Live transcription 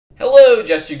Hello,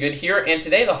 Just You Good here, and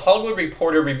today the Hollywood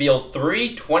Reporter revealed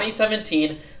three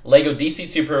 2017 LEGO DC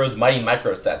Superheroes Mighty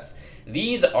Micro sets.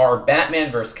 These are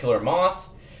Batman vs. Killer Moth,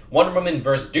 Wonder Woman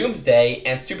vs. Doomsday,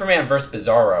 and Superman vs.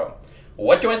 Bizarro.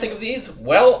 What do I think of these?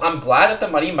 Well, I'm glad that the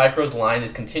Mighty Micros line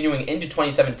is continuing into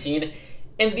 2017,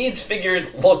 and these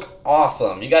figures look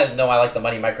awesome. You guys know I like the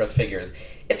Mighty Micros figures.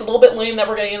 It's a little bit lame that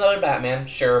we're getting another Batman,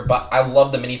 sure, but I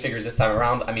love the minifigures this time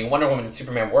around. I mean, Wonder Woman and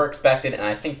Superman were expected, and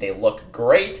I think they look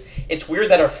great. It's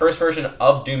weird that our first version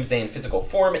of Doomsday in physical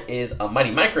form is a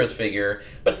Mighty Micros figure,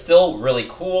 but still really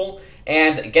cool.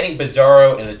 And getting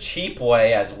Bizarro in a cheap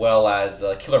way, as well as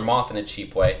Killer Moth in a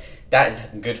cheap way, that is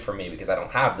good for me because I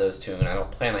don't have those two, and I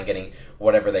don't plan on getting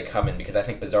whatever they come in because I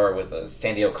think Bizarro was a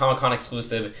San Diego Comic-Con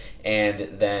exclusive, and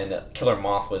then Killer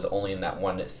Moth was only in that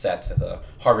one set, the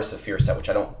Harvest of Fear set, which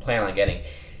I don't plan on getting.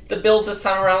 The builds this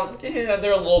time around,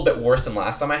 they're a little bit worse than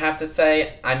last time, I have to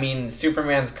say. I mean,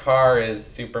 Superman's car is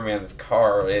Superman's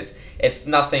car. It's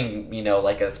nothing, you know,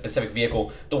 like a specific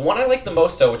vehicle. The one I like the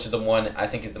most, though, which is the one I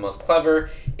think is the most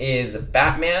clever, is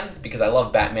Batman's, because I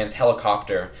love Batman's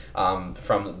helicopter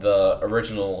from the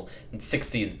original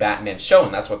 60s Batman show,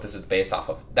 and that's what this is based off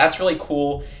of. That's really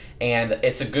cool. And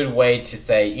it's a good way to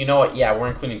say, you know what, yeah, we're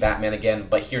including Batman again,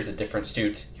 but here's a different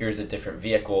suit, here's a different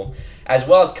vehicle. As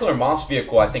well as Killer Moth's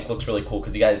vehicle, I think looks really cool,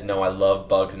 because you guys know I love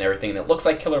bugs and everything that looks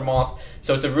like Killer Moth,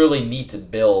 so it's a really neat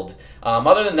build.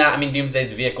 Other than that, I mean,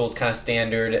 Doomsday's vehicle is kind of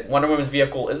standard. Wonder Woman's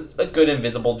vehicle is a good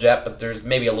invisible jet, but there's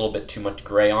maybe a little bit too much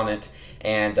gray on it.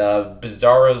 And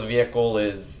Bizarro's vehicle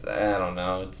is, I don't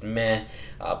know, it's meh.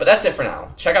 But that's it for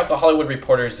now. Check out the Hollywood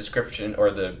Reporter's description,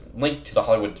 or the link to the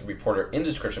Hollywood Reporter in the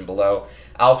description below.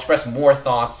 I'll express more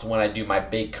thoughts when I do my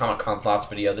big Comic-Con thoughts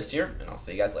video this year, and I'll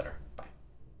see you guys later.